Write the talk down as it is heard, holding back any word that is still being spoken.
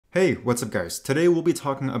Hey, what's up guys? Today we'll be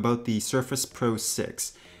talking about the Surface Pro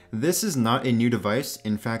 6. This is not a new device.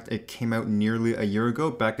 In fact, it came out nearly a year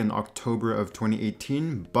ago, back in October of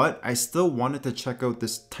 2018, but I still wanted to check out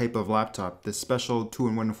this type of laptop, this special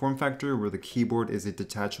 2-in-1 form factor where the keyboard is a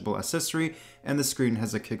detachable accessory and the screen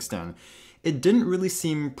has a kickstand. It didn't really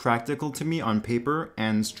seem practical to me on paper,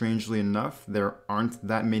 and strangely enough, there aren't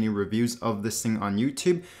that many reviews of this thing on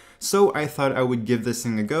YouTube, so I thought I would give this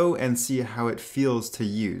thing a go and see how it feels to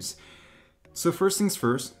use. So first things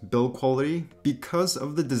first, build quality. Because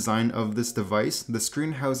of the design of this device, the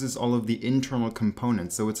screen houses all of the internal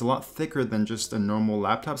components, so it's a lot thicker than just a normal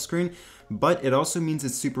laptop screen, but it also means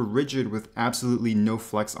it's super rigid with absolutely no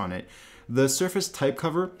flex on it. The Surface type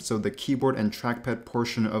cover, so the keyboard and trackpad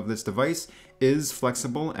portion of this device, is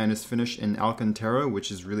flexible and is finished in Alcantara,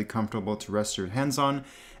 which is really comfortable to rest your hands on.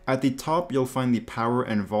 At the top, you'll find the power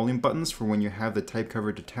and volume buttons for when you have the type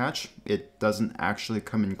cover detached. It doesn't actually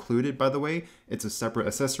come included, by the way. It's a separate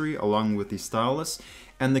accessory along with the stylus.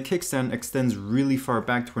 And the kickstand extends really far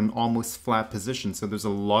back to an almost flat position, so there's a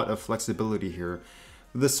lot of flexibility here.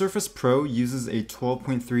 The Surface Pro uses a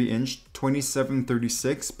 12.3-inch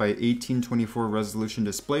 2736 by 1824 resolution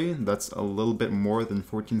display. That's a little bit more than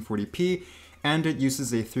 1440p. And it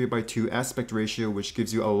uses a 3:2 aspect ratio, which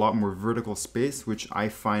gives you a lot more vertical space, which I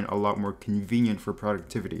find a lot more convenient for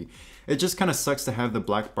productivity. It just kind of sucks to have the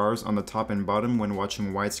black bars on the top and bottom when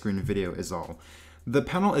watching widescreen video is all. The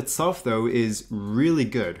panel itself though is really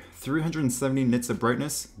good. 370 nits of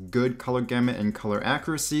brightness, good color gamut and color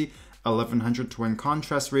accuracy, 1100 to 1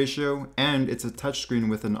 contrast ratio, and it's a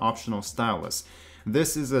touchscreen with an optional stylus.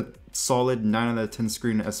 This is a solid 9 out of 10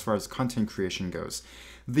 screen as far as content creation goes.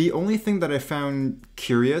 The only thing that I found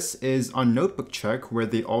curious is on Notebook Check, where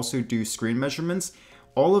they also do screen measurements.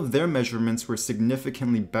 All of their measurements were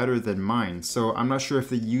significantly better than mine, so I'm not sure if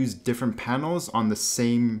they use different panels on the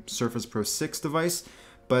same Surface Pro 6 device,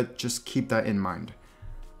 but just keep that in mind.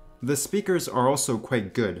 The speakers are also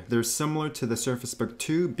quite good. They're similar to the Surface Book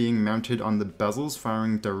 2, being mounted on the bezels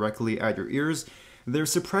firing directly at your ears. They're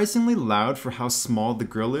surprisingly loud for how small the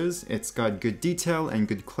grill is. It's got good detail and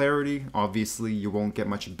good clarity. Obviously, you won't get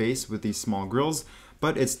much bass with these small grills,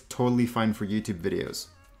 but it's totally fine for YouTube videos.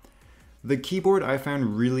 The keyboard I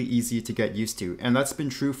found really easy to get used to, and that's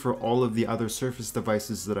been true for all of the other Surface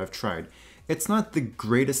devices that I've tried. It's not the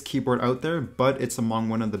greatest keyboard out there, but it's among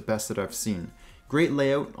one of the best that I've seen. Great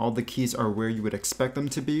layout, all the keys are where you would expect them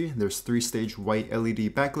to be. There's 3-stage white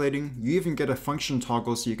LED backlighting. You even get a function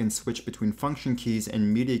toggle so you can switch between function keys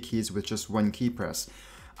and media keys with just one key press.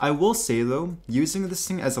 I will say though, using this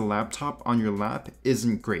thing as a laptop on your lap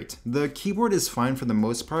isn't great. The keyboard is fine for the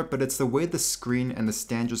most part, but it's the way the screen and the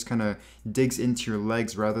stand just kind of digs into your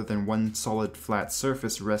legs rather than one solid flat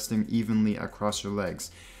surface resting evenly across your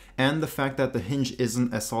legs. And the fact that the hinge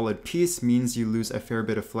isn't a solid piece means you lose a fair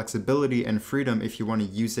bit of flexibility and freedom if you want to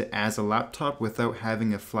use it as a laptop without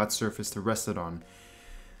having a flat surface to rest it on.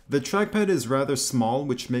 The trackpad is rather small,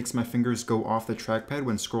 which makes my fingers go off the trackpad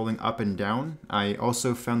when scrolling up and down. I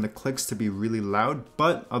also found the clicks to be really loud,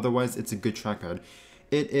 but otherwise it's a good trackpad.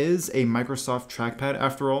 It is a Microsoft trackpad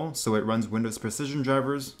after all, so it runs Windows Precision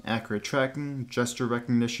drivers, accurate tracking, gesture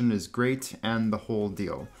recognition is great, and the whole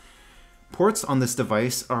deal. Ports on this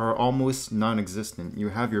device are almost non-existent. You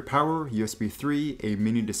have your power, USB 3, a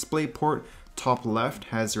mini display port, top left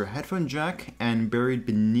has your headphone jack, and buried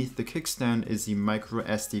beneath the kickstand is the micro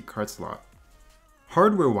SD card slot.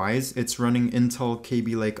 Hardware-wise, it's running Intel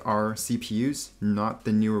Kaby Lake R CPUs, not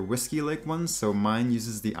the newer Whiskey Lake ones, so mine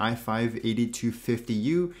uses the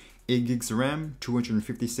i5-8250U, 8 gigs RAM,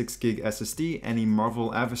 256 gig SSD, and a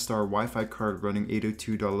Marvell Avistar Wi-Fi card running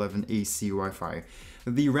 802.11ac Wi-Fi.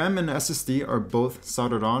 The RAM and SSD are both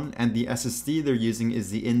soldered on, and the SSD they're using is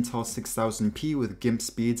the Intel 6000P with GIMP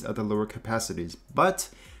speeds at the lower capacities. But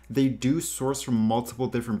they do source from multiple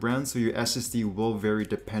different brands, so your SSD will vary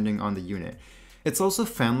depending on the unit. It's also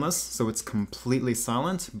fanless, so it's completely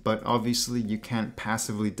silent, but obviously you can't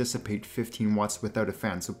passively dissipate 15 watts without a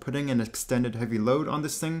fan, so putting an extended heavy load on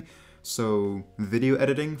this thing, so video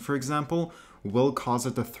editing for example, will cause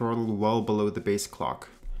it to throttle well below the base clock.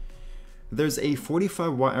 There's a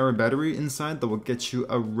 45 watt-hour battery inside that will get you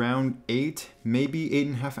around 8, maybe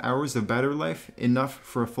 8.5 hours of battery life, enough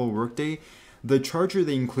for a full workday. The charger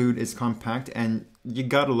they include is compact, and you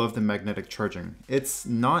gotta love the magnetic charging. It's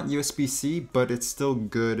not USB-C, but it's still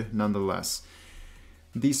good nonetheless.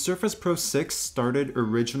 The Surface Pro 6 started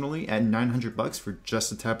originally at $900 for just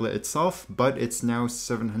the tablet itself, but it's now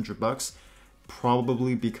 $700,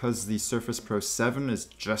 probably because the Surface Pro 7 is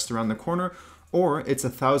just around the corner, or it's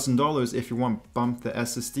 $1,000 if you want to bump the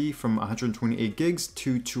SSD from 128 gigs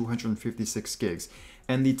to 256 gigs.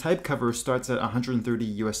 and the type cover starts at 130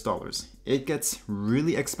 US dollars. It gets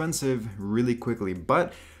really expensive really quickly,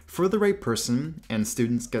 but for the right person, and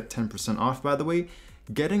students get 10% off by the way,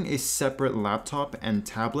 getting a separate laptop and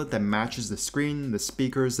tablet that matches the screen, the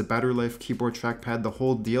speakers, the battery life, keyboard, trackpad, the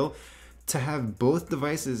whole deal, to have both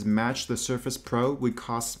devices match the Surface Pro would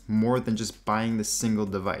cost more than just buying the single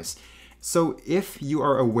device. So if you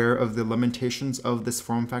are aware of the limitations of this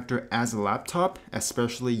form factor as a laptop,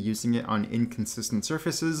 especially using it on inconsistent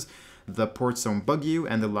surfaces, the ports don't bug you,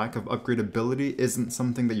 and the lack of upgradability isn't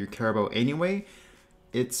something that you care about anyway,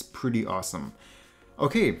 it's pretty awesome.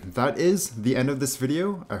 Okay, that is the end of this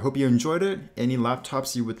video. I hope you enjoyed it. Any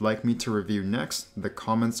laptops you would like me to review next, the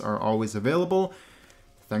comments are always available.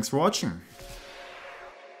 Thanks for watching.